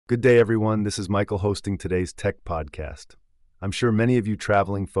Good day, everyone. This is Michael hosting today's tech podcast. I'm sure many of you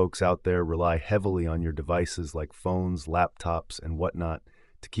traveling folks out there rely heavily on your devices like phones, laptops, and whatnot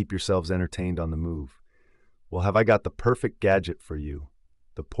to keep yourselves entertained on the move. Well, have I got the perfect gadget for you,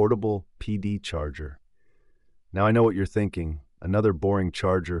 the portable PD charger. Now, I know what you're thinking, another boring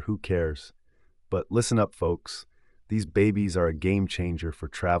charger, who cares? But listen up, folks. These babies are a game changer for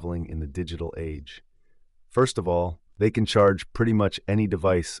traveling in the digital age. First of all, they can charge pretty much any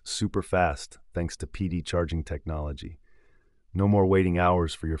device super fast thanks to PD charging technology. No more waiting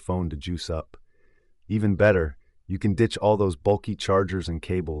hours for your phone to juice up. Even better, you can ditch all those bulky chargers and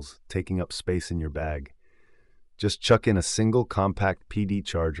cables taking up space in your bag. Just chuck in a single compact PD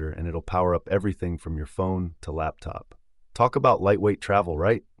charger and it'll power up everything from your phone to laptop. Talk about lightweight travel,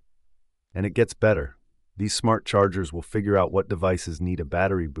 right? And it gets better. These smart chargers will figure out what devices need a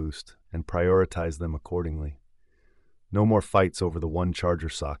battery boost and prioritize them accordingly. No more fights over the one charger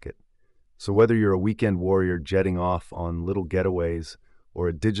socket. So whether you're a weekend warrior jetting off on little getaways or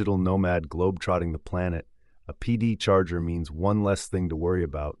a digital nomad globetrotting the planet, a PD charger means one less thing to worry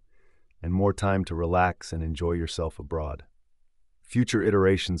about and more time to relax and enjoy yourself abroad. Future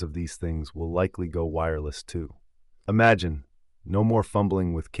iterations of these things will likely go wireless too. Imagine, no more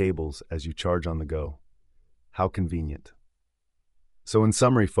fumbling with cables as you charge on the go. How convenient. So in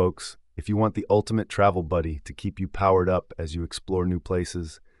summary, folks, if you want the ultimate travel buddy to keep you powered up as you explore new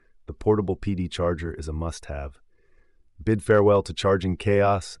places, the portable PD charger is a must-have. Bid farewell to charging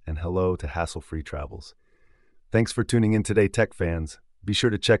chaos and hello to hassle-free travels. Thanks for tuning in today, tech fans. Be sure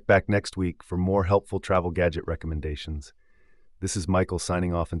to check back next week for more helpful travel gadget recommendations. This is Michael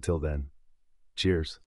signing off until then. Cheers.